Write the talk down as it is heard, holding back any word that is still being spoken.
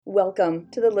Welcome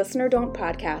to the Listener Don't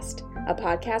Podcast, a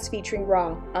podcast featuring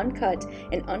raw, uncut,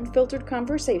 and unfiltered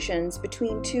conversations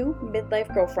between two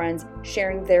midlife girlfriends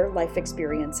sharing their life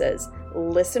experiences.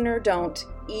 Listener don't.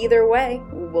 Either way,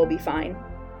 we'll be fine.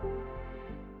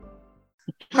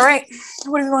 All right.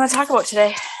 What do we want to talk about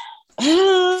today?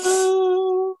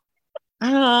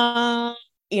 I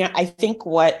think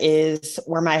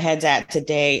where my head's at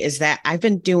today is that I've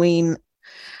been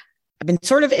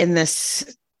sort of in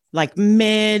this like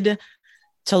mid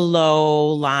to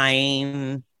low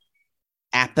lying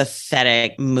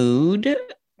apathetic mood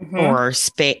or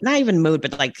space, not even mood,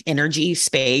 but like energy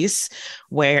space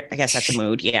where I guess that's a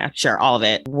mood. Yeah, sure. All of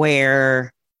it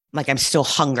where like I'm still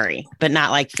hungry, but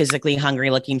not like physically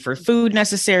hungry looking for food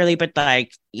necessarily, but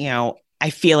like, I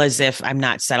feel as if I'm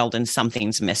not settled and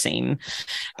something's missing.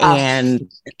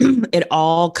 And it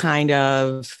all kind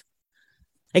of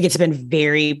like it's been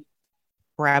very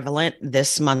prevalent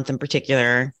this month in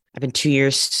particular. I've been 2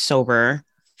 years sober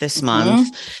this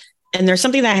month. And there's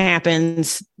something that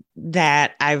happens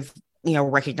that I've,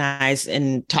 recognized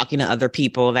in talking to other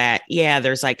people that,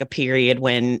 there's like a period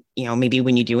when, maybe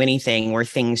when you do anything where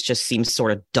things just seem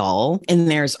sort of dull. And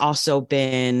there's also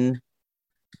been,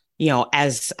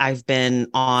 as I've been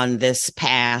on this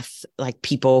path, like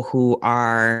people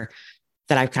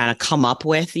that I've kind of come up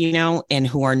with, and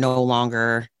who are no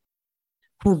longer,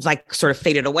 who like sort of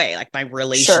faded away, like my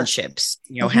relationships,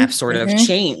 have sort of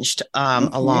changed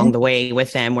along the way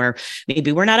with them, where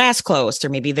maybe we're not as close, or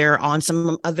maybe they're on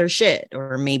some other shit,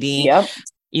 or maybe,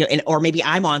 or maybe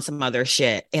I'm on some other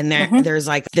shit. And there's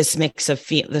like this mix of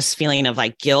this feeling of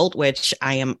like guilt, which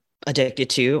I am addicted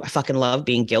to. I fucking love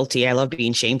being guilty. I love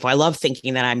being shameful. I love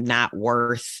thinking that I'm not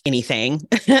worth anything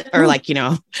or like,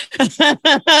 hence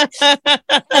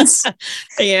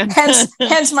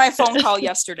my phone call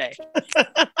yesterday. Like,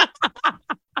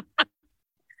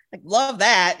 love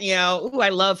that, I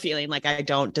love feeling like I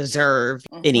don't deserve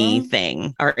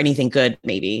anything or anything good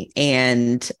maybe.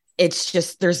 And it's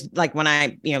just, there's like when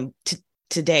I,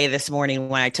 today, this morning,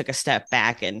 when I took a step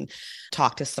back and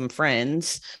talked to some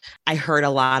friends, I heard a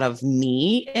lot of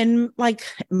me and like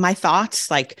my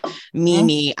thoughts, like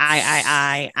me,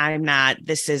 I'm not,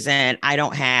 this isn't, I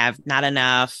don't have, not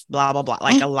enough, blah, blah, blah.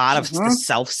 Like a lot of the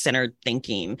self-centered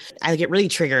thinking. I get really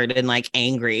triggered and like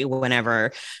angry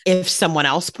whenever, if someone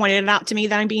else pointed it out to me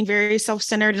that I'm being very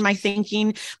self-centered in my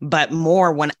thinking, but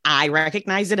more when I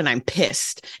recognize it and I'm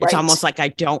pissed. It's almost like I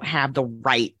don't have the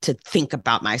right to think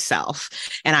about myself.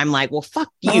 And I'm like, well, fuck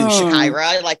you,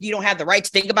 Shakira. Like, you don't have the right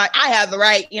to think about it. I have the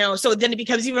right, so then it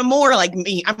becomes even more like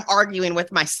me. I'm arguing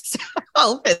with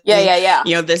myself.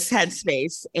 This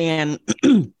headspace. And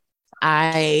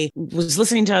I was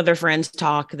listening to other friends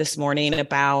talk this morning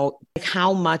about like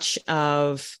how much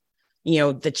of,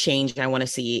 the change I want to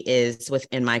see is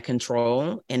within my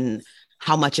control and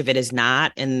how much of it is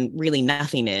not. And really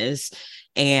nothing is.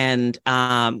 And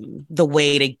the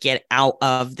way to get out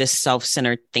of this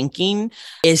self-centered thinking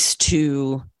is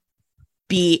to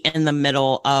be in the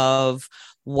middle of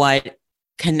what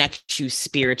connects you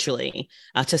spiritually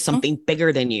to something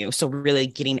bigger than you. So really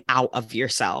getting out of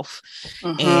yourself.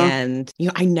 And,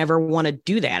 I never want to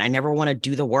do that. I never want to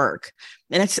do the work.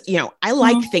 And it's, I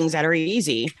like things that are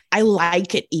easy. I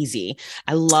like it easy.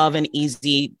 I love an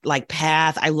easy like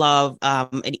path. I love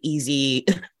an easy,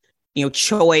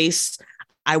 choice.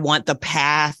 I want the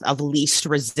path of least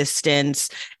resistance.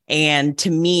 And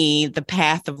to me, the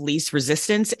path of least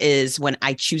resistance is when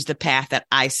I choose the path that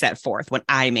I set forth, when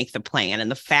I make the plan.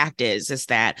 And the fact is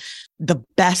that the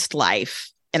best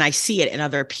life, and I see it in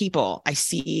other people, I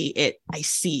see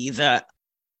the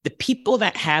people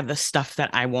that have the stuff that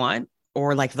I want,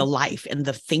 or like the life and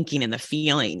the thinking and the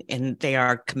feeling, and they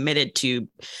are committed to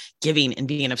giving and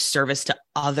being of service to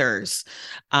others,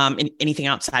 and anything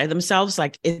outside of themselves.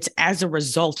 Like it's as a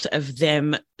result of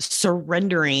them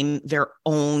surrendering their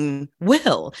own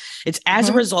will. It's as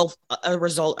a result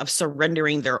of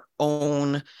surrendering their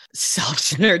own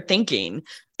self-centered thinking.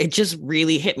 It just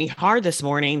really hit me hard this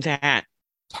morning that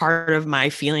part of my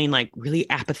feeling like really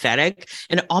apathetic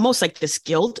and almost like this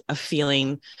guilt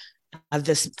of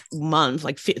this month,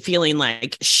 like feeling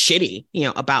like shitty,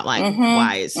 about like,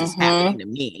 why is this happening to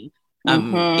me?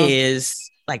 Is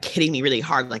like hitting me really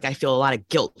hard. Like I feel a lot of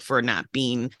guilt for not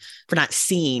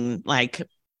seeing, like,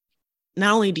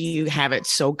 not only do you have it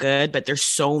so good, but there's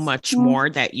so much more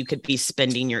that you could be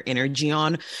spending your energy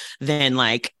on than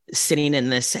like sitting in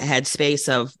this headspace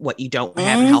of what you don't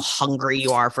have and how hungry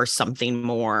you are for something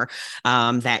more,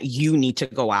 that you need to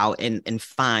go out and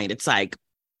find. It's like,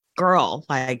 girl,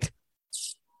 like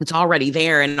It's already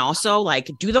there. And also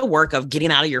like do the work of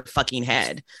getting out of your fucking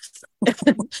head.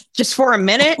 Just for a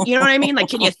minute, you know what I mean? Like,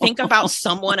 can you think about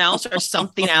someone else or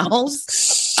something else?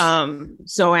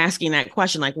 So asking that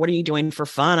question, like, what are you doing for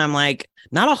fun? I'm like,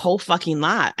 not a whole fucking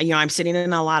lot. You know, I'm sitting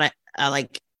in a lot of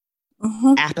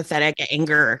apathetic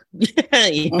anger,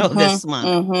 this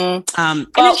month. And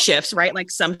it shifts, right?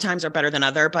 Like sometimes are better than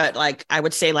other, but like, I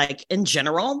would say like in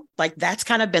general, like that's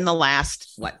kind of been the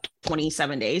last,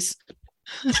 27 days.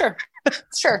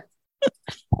 Sure.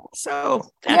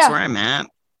 So that's where I'm at.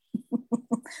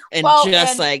 And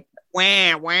like,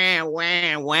 wah, wah,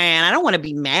 wah, wah. And I don't want to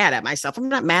be mad at myself. I'm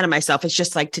not mad at myself. It's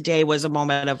just like today was a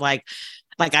moment of like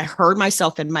I heard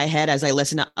myself in my head as I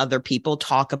listen to other people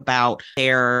talk about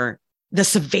the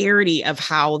severity of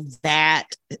how that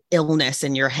illness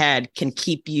in your head can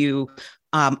keep you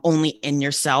only in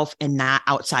yourself and not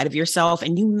outside of yourself.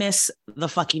 And you miss the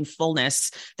fucking fullness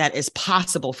that is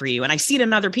possible for you. And I see it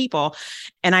in other people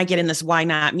and I get in this, why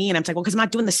not me? And I'm like, well, because I'm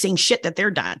not doing the same shit that they're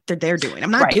doing.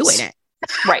 I'm not doing it.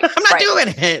 Right. I'm not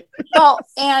doing it. Well,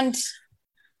 and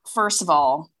first of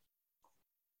all,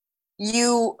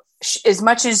 you, as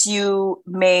much as you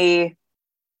may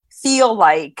feel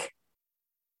like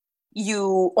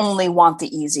you only want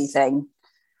the easy thing,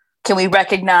 can we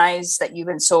recognize that you've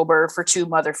been sober for 2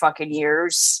 motherfucking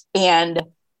years and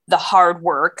the hard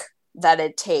work that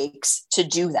it takes to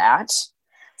do that,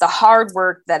 the hard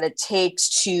work that it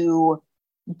takes to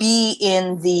be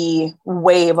in the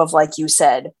wave of, like you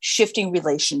said, shifting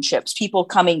relationships, people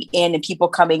coming in and people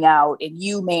coming out, and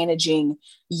you managing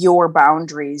your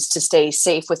boundaries to stay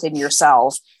safe within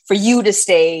yourself, for you to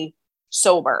stay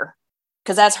sober.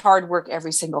 Because that's hard work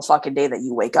every single fucking day that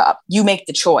you wake up. You make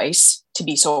the choice to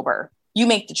be sober. You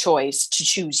make the choice to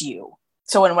choose you.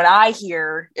 So when what I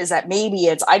hear is that maybe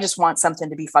it's, I just want something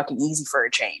to be fucking easy for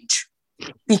a change,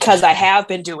 because I have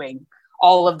been doing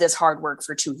all of this hard work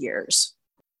for 2 years.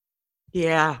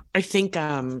 Yeah, I think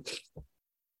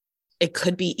it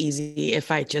could be easy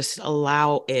if I just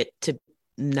allow it to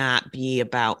not be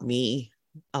about me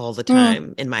all the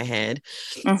time in my head.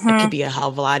 It could be a hell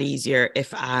of a lot easier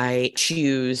if I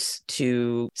choose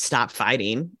to stop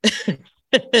fighting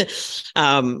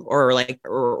or like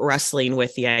wrestling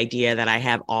with the idea that I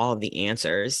have all of the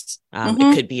answers.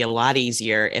 It could be a lot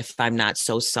easier if I'm not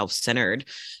so self-centered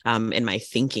in my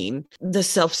thinking.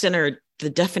 The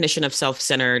definition of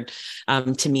self-centered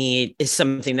to me is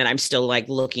something that I'm still like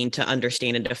looking to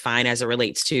understand and define as it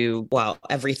relates to, well,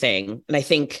 everything. And I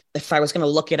think if I was going to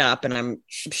look it up, and I'm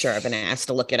sure I've been asked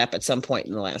to look it up at some point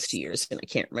in the last 2 years, and I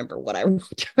can't remember what I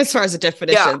wrote as far as a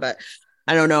definition, but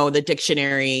I don't know. The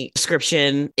dictionary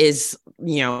description is,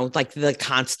 like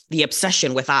the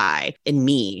obsession with I in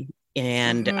me.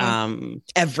 And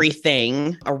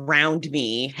everything around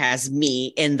me has me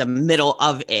in the middle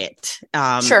of it.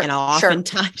 And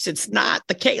oftentimes it's not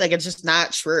the case. Like, it's just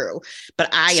not true. But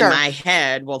I, in my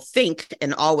head, will think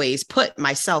and always put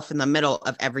myself in the middle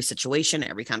of every situation,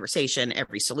 every conversation,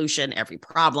 every solution, every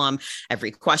problem,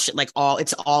 every question,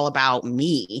 it's all about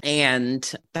me. And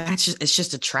it's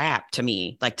just a trap to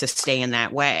me, like, to stay in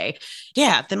that way.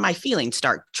 Yeah. Then my feelings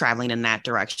start traveling in that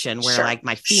direction where like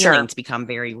my feelings become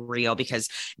very real, because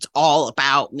it's all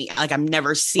about me. Like, I'm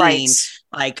never seeing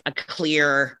like a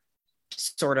clear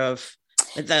sort of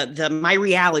my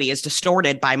reality is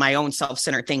distorted by my own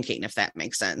self-centered thinking, if that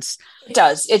makes sense. It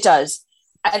does.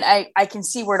 And I can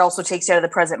see where it also takes you out of the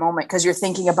present moment, because you're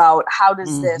thinking about how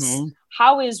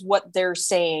is what they're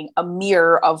saying a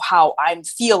mirror of how I'm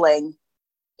feeling,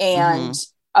 and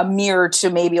a mirror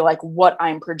to maybe like what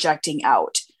I'm projecting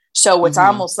out. So it's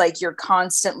almost like you're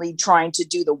constantly trying to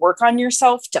do the work on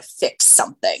yourself to fix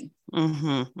something.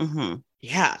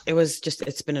 Yeah,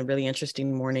 it's been a really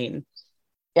interesting morning.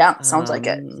 Yeah, sounds like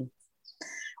it.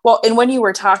 Well, and when you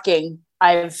were talking,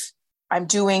 I'm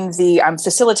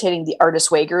facilitating the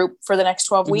Artist Way group for the next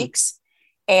 12 weeks.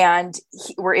 And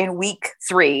we're in week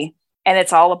 3, and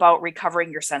it's all about recovering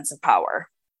your sense of power.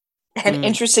 And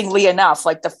interestingly enough,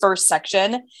 like the first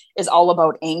section is all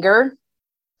about anger.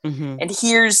 And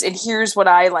here's what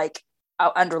I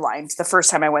underlined the first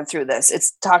time I went through this. It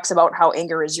talks about how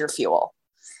anger is your fuel,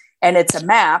 and it's a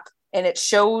map, and it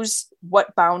shows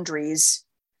what boundaries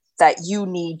that you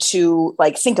need to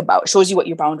think about. It shows you what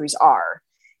your boundaries are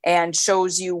and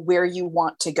shows you where you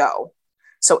want to go.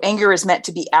 So anger is meant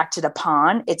to be acted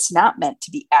upon. It's not meant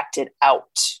to be acted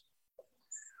out.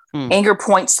 Anger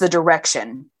points the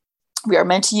direction. We are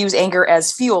meant to use anger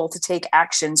as fuel to take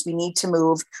actions. We need to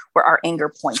move where our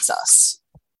anger points us.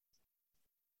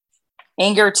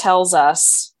 Anger tells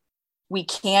us we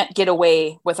can't get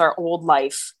away with our old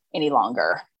life any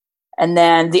longer. And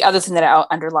then the other thing that I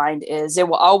underlined is it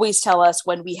will always tell us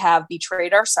when we have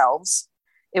betrayed ourselves.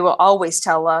 It will always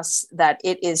tell us that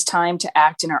it is time to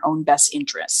act in our own best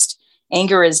interest.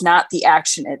 Anger is not the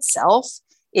action itself.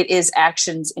 It is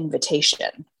action's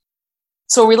invitation.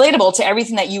 So relatable to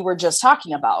everything that you were just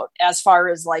talking about, as far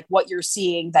as like what you're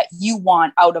seeing that you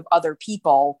want out of other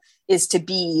people is to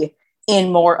be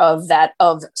in more of that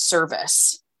of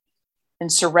service and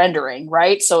surrendering,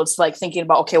 right? So it's like thinking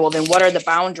about, okay, well then what are the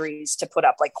boundaries to put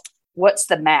up? Like what's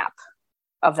the map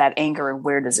of that anger and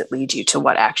where does it lead you to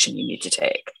what action you need to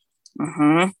take?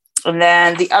 Mm-hmm. And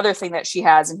then the other thing that she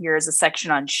has in here is a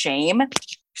section on shame.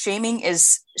 Shaming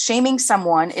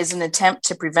someone is an attempt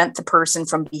to prevent the person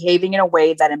from behaving in a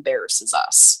way that embarrasses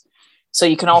us. So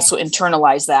you can also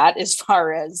internalize that as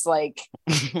far as like,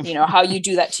 you know, how you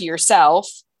do that to yourself.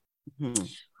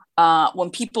 Mm-hmm. When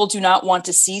people do not want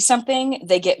to see something,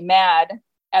 they get mad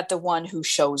at the one who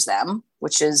shows them,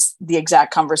 which is the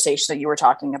exact conversation that you were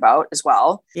talking about as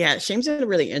well. Yeah, shame's a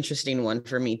really interesting one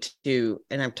for me too.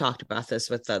 And I've talked about this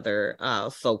with other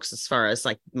folks as far as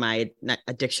like my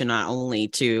addiction, not only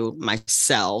to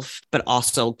myself, but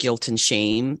also guilt and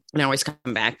shame. And I always come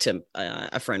back to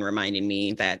a friend reminding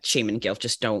me that shame and guilt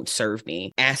just don't serve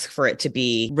me. Ask for it to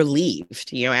be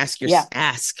relieved, you know, ask for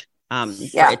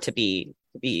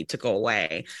it to go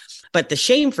away. But the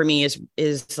shame for me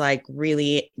is like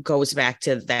really goes back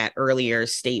to that earlier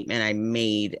statement I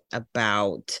made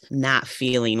about not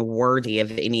feeling worthy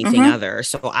of anything other.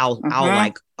 So I'll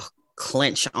like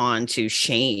clench on to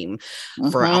shame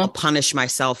for I'll punish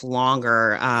myself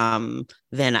longer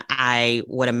than I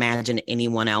would imagine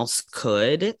anyone else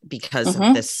could because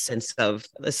of this sense of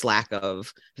this lack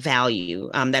of value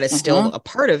that is still a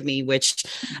part of me, which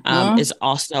is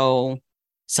also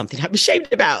something I'm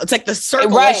ashamed about. It's like the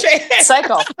circle of shame.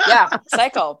 Cycle. Yeah.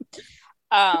 Cycle.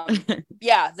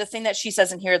 The thing that she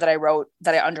says in here that I wrote,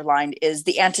 that I underlined is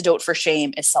the antidote for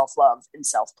shame is self-love and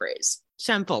self-praise.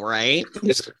 Simple, right?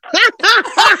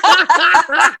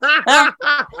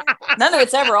 None of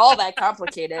it's ever all that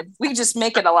complicated. We just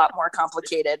make it a lot more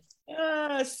complicated.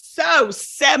 So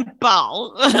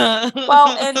simple.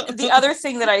 Well, and the other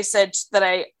thing that I said that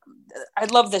I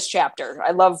love this chapter.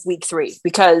 I love week 3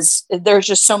 because there's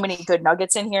just so many good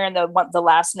nuggets in here. And the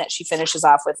last that she finishes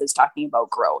off with is talking about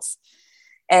growth.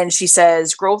 And she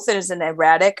says, growth is an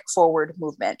erratic forward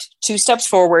movement. 2 steps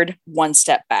forward, 1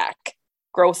 step back.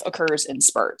 Growth occurs in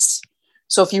spurts.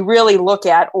 So if you really look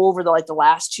at over the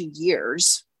last 2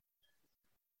 years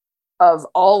of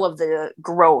all of the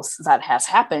growth that has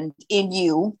happened in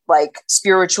you, like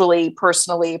spiritually,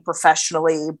 personally,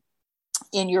 professionally,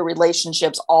 in your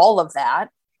relationships, all of that,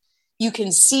 you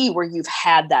can see where you've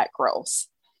had that growth.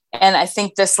 And I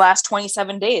think this last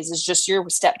 27 days is just your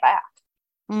step back.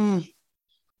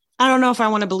 I don't know if I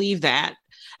want to believe that.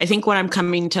 I think when I'm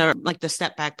coming to like the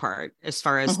step back part, as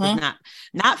far as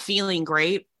not feeling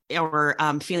great or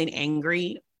feeling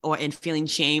angry and feeling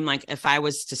shame, like if I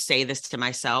was to say this to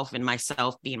myself and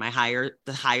myself being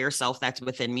the higher self that's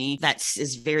within me, that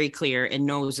is very clear and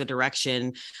knows a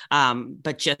direction,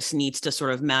 but just needs to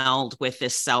sort of meld with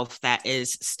this self that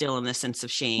is still in the sense of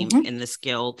shame and this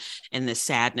guilt and this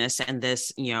sadness and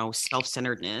this,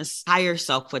 self-centeredness. Higher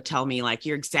self would tell me like,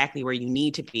 you're exactly where you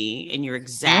need to be. And you're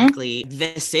exactly,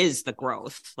 this is the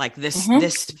growth, like this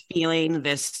feeling,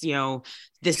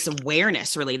 this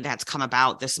awareness really that's come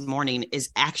about this morning is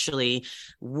actually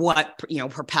what,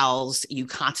 propels you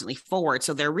constantly forward.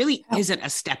 So there really isn't a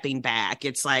stepping back.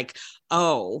 It's like,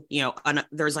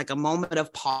 there's like a moment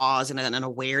of pause and an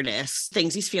awareness.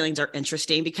 These feelings are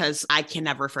interesting because I can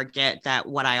never forget that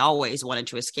what I always wanted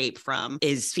to escape from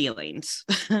is feelings.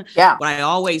 Yeah. What I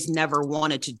always never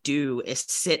wanted to do is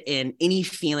sit in any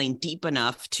feeling deep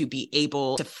enough to be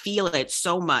able to feel it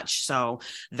so much so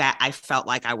that I felt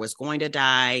like I was going to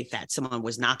die, that someone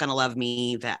was not going to love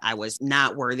me, that I was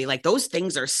not worthy. Like those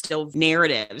things are still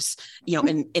narratives,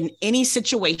 in any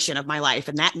situation of my life.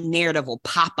 And that narrative will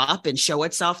pop up and show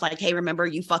itself like, hey, remember,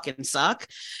 you fucking suck.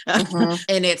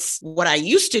 And it's what I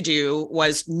used to do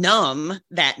was numb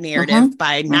that narrative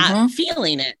by not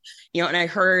feeling it. And I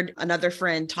heard another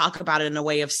friend talk about it in a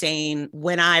way of saying,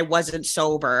 when I wasn't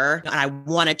sober and I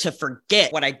wanted to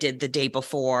forget what I did the day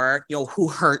before, who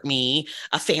hurt me,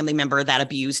 a family member that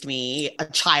abused me, a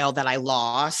child that I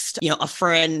lost, a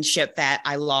friendship that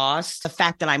I lost, the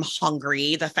fact that I'm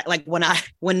hungry, the fact like when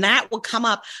that would come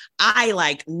up, I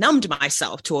like numbed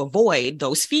myself to avoid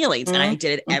those feelings. And I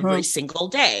did it every single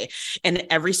day. And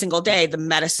every single day, the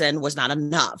medicine was not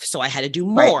enough. So I had to do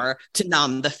more to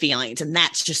numb the feelings. And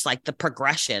that's just like the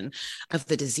progression of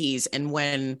the disease. And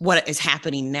when what is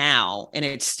happening now, and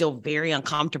it's still very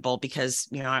uncomfortable because,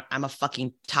 you know, I'm a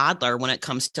fucking toddler when it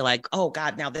comes to like, oh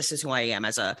God, now this is who I am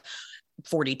as a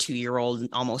 42-year-old,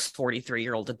 almost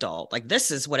 43-year-old adult. Like,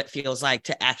 this is what it feels like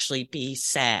to actually be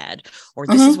sad, or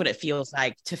this is what it feels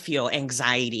like to feel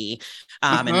anxiety.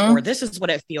 Or this is what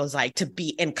it feels like to be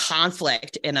in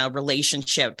conflict in a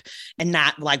relationship and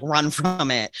not like run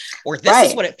from it. Or this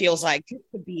is what it feels like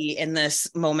to be in this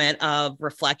moment of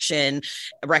reflection,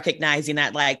 recognizing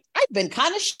that like, I've been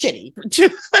kind of shitty,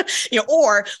 you know,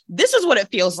 or this is what it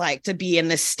feels like to be in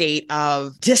this state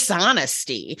of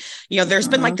dishonesty. You know, there's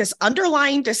been like this underlying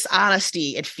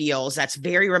dishonesty, it feels, that's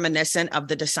very reminiscent of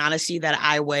the dishonesty that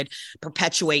I would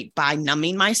perpetuate by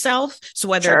numbing myself. So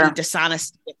whether it be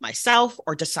dishonesty with myself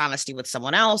or dishonesty with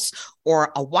someone else,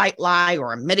 or a white lie,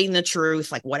 or admitting the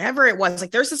truth, like whatever it was,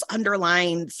 like there's this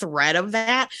underlying thread of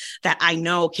that I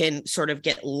know can sort of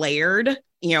get layered,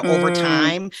 you know, over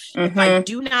time. If I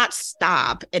do not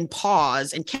stop and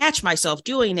pause and catch myself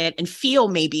doing it and feel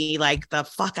maybe like the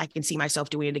fuck, I can see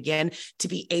myself doing it again, to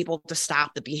be able to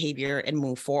stop the behavior and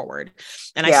move forward.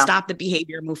 And I stop the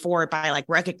behavior, move forward by like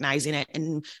recognizing it.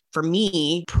 And for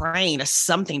me, praying to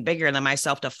something bigger than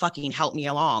myself to fucking help me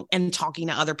along, and talking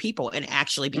to other people and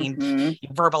actually being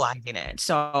verbalizing it.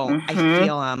 So I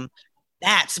feel,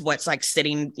 that's what's like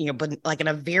sitting, you know, but like in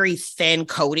a very thin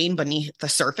coating beneath the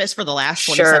surface for the last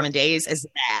 27 days is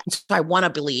that. So I want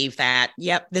to believe that,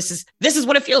 yep, this is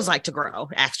what it feels like to grow.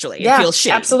 Actually, it feels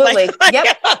shitty. Absolutely.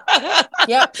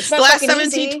 Yep. The last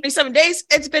 27 days,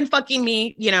 it's been fucking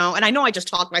me, you know, and I know I just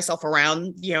talked myself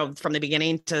around, you know, from the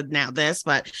beginning to now this,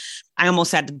 but I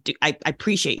almost had to do, I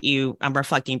appreciate you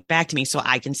reflecting back to me so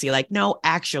I can see like, no,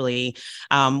 actually,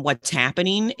 what's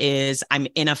happening is I'm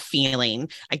in a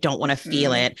feeling. I don't want to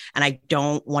feel it. And I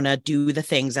don't want to do the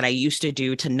things that I used to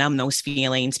do to numb those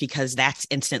feelings, because that's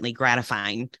instantly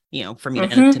gratifying, you know, for me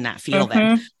to not feel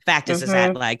them. Fact is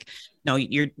that like, no,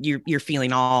 you're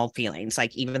feeling all feelings,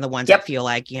 like even the ones that feel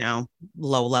like, you know,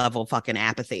 low level fucking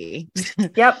apathy.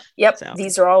 So,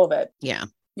 these are all of it. Yeah.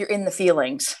 You're in the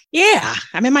feelings. Yeah,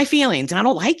 I'm in my feelings and I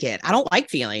don't like it. I don't like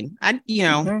feeling. I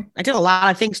did a lot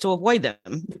of things to avoid them.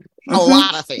 A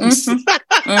lot of things.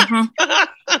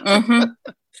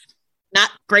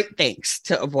 Not great things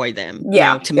to avoid them.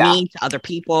 Yeah. You know, to me, to other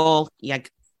people, like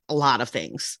a lot of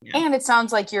things. Yeah. And it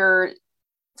sounds like you're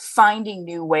finding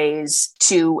new ways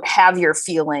to have your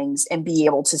feelings and be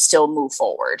able to still move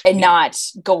forward and not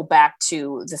go back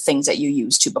to the things that you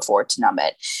used to before to numb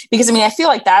it. Because I mean, I feel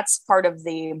like that's part of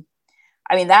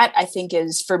that I think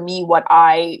is for me, what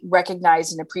I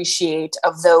recognize and appreciate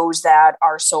of those that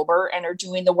are sober and are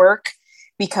doing the work,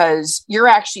 because you're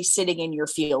actually sitting in your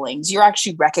feelings. You're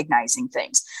actually recognizing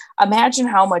things. Imagine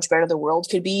how much better the world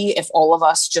could be if all of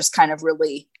us just kind of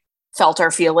really felt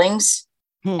our feelings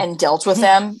and dealt with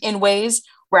them in ways,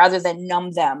 rather than numb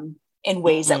them in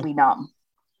ways that we numb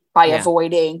by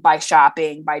avoiding, by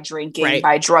shopping, by drinking,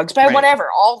 by drugs, by whatever,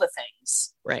 all the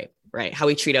things. Right. How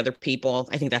we treat other people.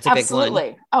 I think that's a big one.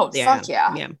 Absolutely. Oh, fuck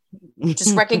yeah.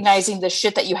 Just recognizing the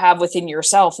shit that you have within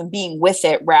yourself and being with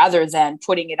it, rather than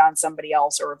putting it on somebody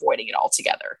else or avoiding it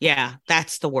altogether. Yeah,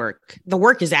 that's the work. The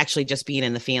work is actually just being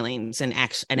in the feelings and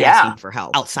asking for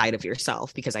help outside of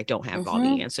yourself, because I don't have all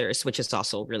the answers, which is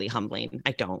also really humbling.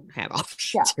 I don't have all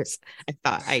the answers. I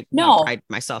thought I pride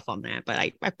myself on that, but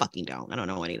I fucking don't. I don't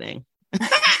know anything.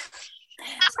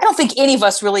 I don't think any of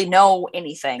us really know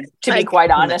anything, to be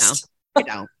quite honest. No, I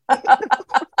don't.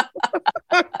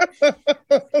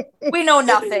 We know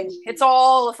nothing. It's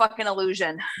all a fucking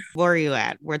illusion. Where are you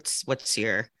at? What's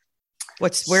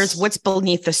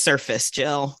beneath the surface,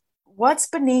 Jill? What's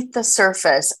beneath the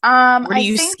surface? What are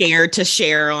you scared to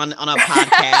share on a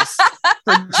podcast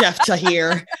for Jeff to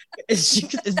hear? Is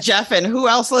Jeff and who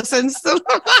else listens?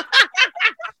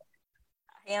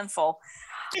 Handful.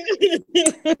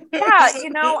 Yeah,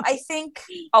 I think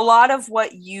a lot of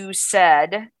what you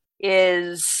said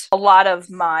is a lot of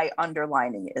my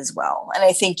underlining as well. And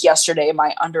I think yesterday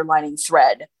my underlining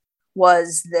thread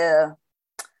was the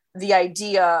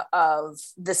idea of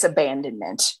this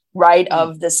abandonment, right?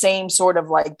 Of the same sort of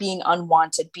like being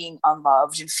unwanted, being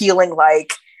unloved, and feeling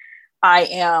like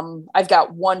I've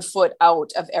got 1 foot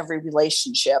out of every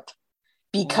relationship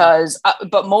because,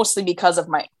 but mostly because of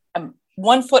my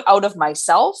 1 foot out of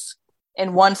myself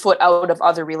and 1 foot out of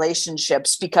other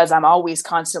relationships, because I'm always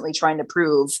constantly trying to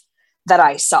prove that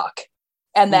I suck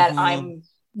and that I'm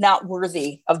not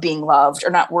worthy of being loved or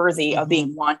not worthy of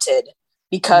being wanted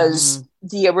because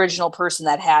the original person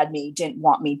that had me didn't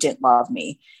want me, didn't love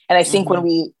me. And I think when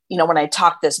we, when I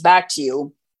talked this back to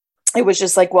you, it was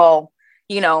just like, well,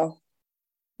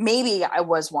 maybe I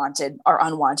was wanted or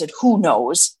unwanted, who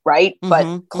knows, right?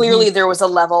 But clearly there was a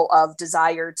level of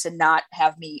desire to not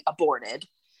have me aborted.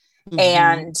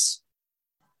 And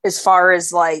as far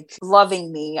as like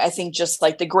loving me, I think just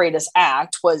like the greatest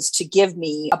act was to give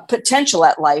me a potential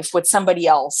at life with somebody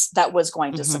else that was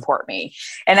going to support me.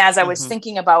 And as I was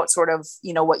thinking about sort of,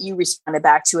 what you responded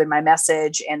back to in my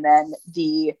message, and then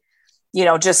the,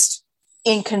 just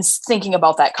thinking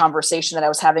about that conversation that I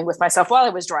was having with myself while I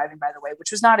was driving, by the way, which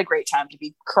was not a great time to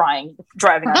be crying,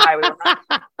 driving on highway.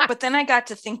 But then I got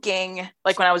to thinking,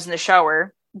 like when I was in the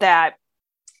shower, that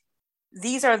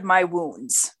these are my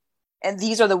wounds. And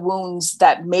these are the wounds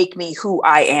that make me who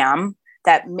I am,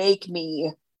 that make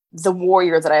me the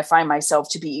warrior that I find myself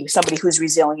to be, somebody who's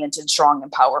resilient and strong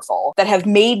and powerful, that have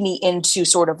made me into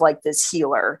sort of like this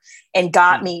healer and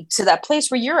got me to that place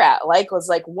where you're at. Like, was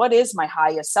like, what is my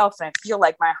highest self? And I feel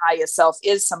like my highest self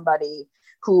is somebody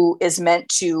who is meant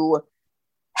to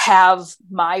have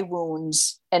my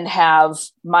wounds and have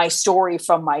my story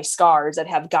from my scars that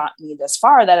have gotten me this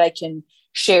far, that I can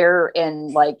share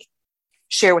and like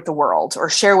share with the world or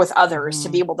share with others to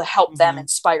be able to help them,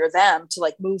 inspire them to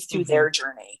like move through their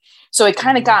journey. So it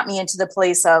kind of got me into the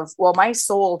place of, well, my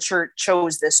soul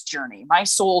chose this journey. My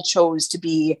soul chose to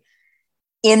be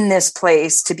in this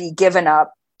place, to be given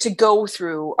up, to go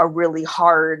through a really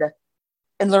hard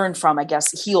and learn from, I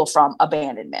guess, heal from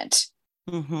abandonment.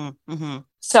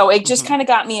 So it just kind of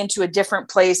got me into a different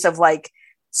place of like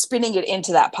spinning it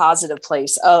into that positive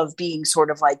place of being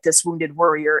sort of like this wounded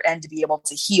warrior, and to be able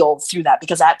to heal through that,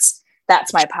 because that's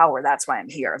my power. That's why I'm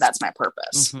here. That's my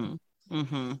purpose.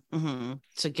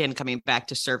 So again, coming back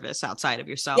to service outside of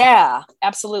yourself. Yeah,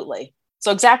 absolutely.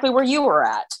 So exactly where you were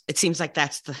at. It seems like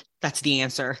that's the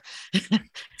answer.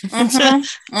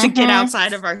 To get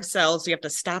outside of ourselves, we have to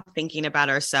stop thinking about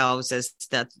ourselves as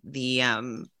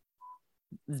the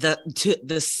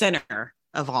center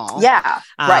of all. Yeah.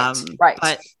 Right.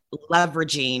 But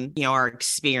leveraging, our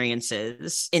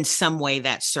experiences in some way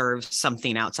that serves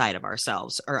something outside of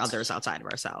ourselves or others outside of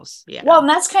ourselves. Yeah. Well, and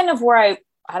that's kind of where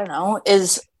I don't know,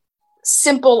 is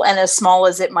simple and as small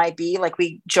as it might be. Like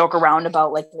we joke around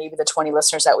about like maybe the 20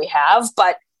 listeners that we have,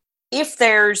 but if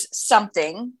there's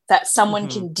something that someone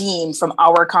can deem from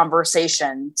our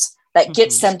conversations that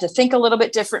gets them to think a little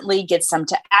bit differently, gets them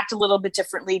to act a little bit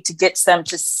differently, to gets them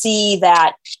to see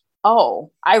that,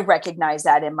 oh, I recognize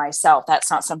that in myself. That's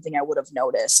not something I would have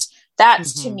noticed.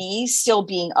 That's to me still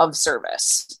being of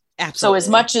service. Absolutely. So as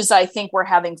much as I think we're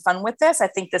having fun with this, I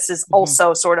think this is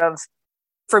also sort of,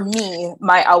 for me,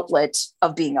 my outlet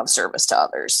of being of service to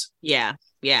others. Yeah.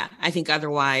 Yeah. I think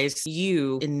otherwise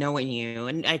you, in knowing you,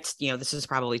 and it's, this is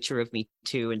probably true of me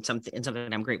too, and something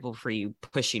I'm grateful for you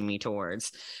pushing me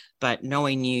towards, but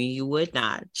knowing you would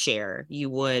not share. You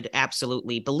would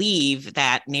absolutely believe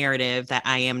that narrative that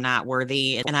I am not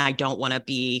worthy and I don't want to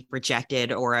be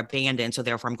rejected or abandoned. So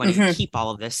therefore I'm going to keep all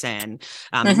of this in.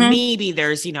 Maybe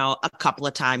there's, a couple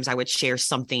of times I would share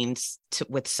something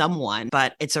with someone,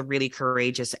 but it's a really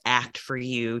courageous act for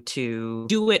you to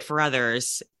do it for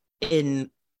others in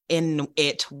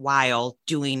it while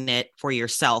doing it for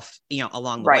yourself,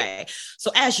 along the way. So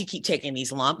as you keep taking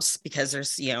these lumps, because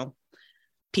there's,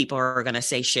 people are going to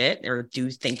say shit or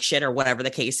think shit or whatever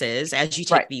the case is, as you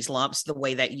take these lumps, the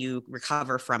way that you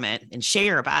recover from it and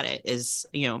share about it is,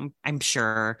 I'm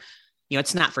sure,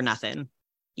 it's not for nothing,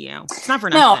 it's not for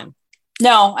nothing.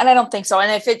 No, and I don't think so.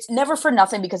 And if it's never for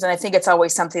nothing, because then I think it's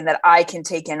always something that I can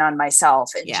take in on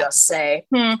myself and just say,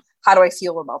 how do I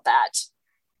feel about that?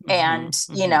 And,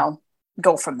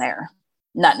 go from there,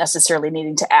 not necessarily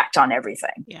needing to act on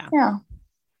everything. Yeah.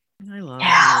 I love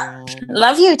you.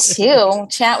 Love you too.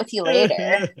 Chat with you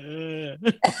later.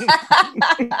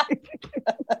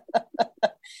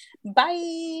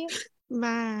 Bye.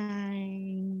 Bye.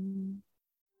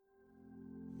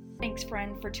 Thanks,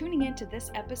 friend, for tuning in to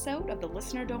this episode of the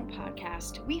Listener Don't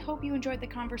podcast. We hope you enjoyed the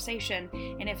conversation,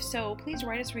 and if so, please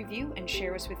write us a review and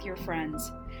share us with your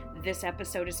friends. This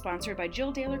episode is sponsored by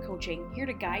Jill Daler Coaching, here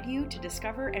to guide you to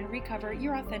discover and recover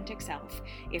your authentic self.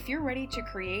 If you're ready to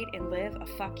create and live a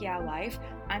fuck yeah life,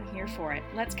 I'm here for it.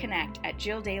 Let's connect at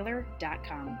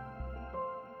jilldaler.com.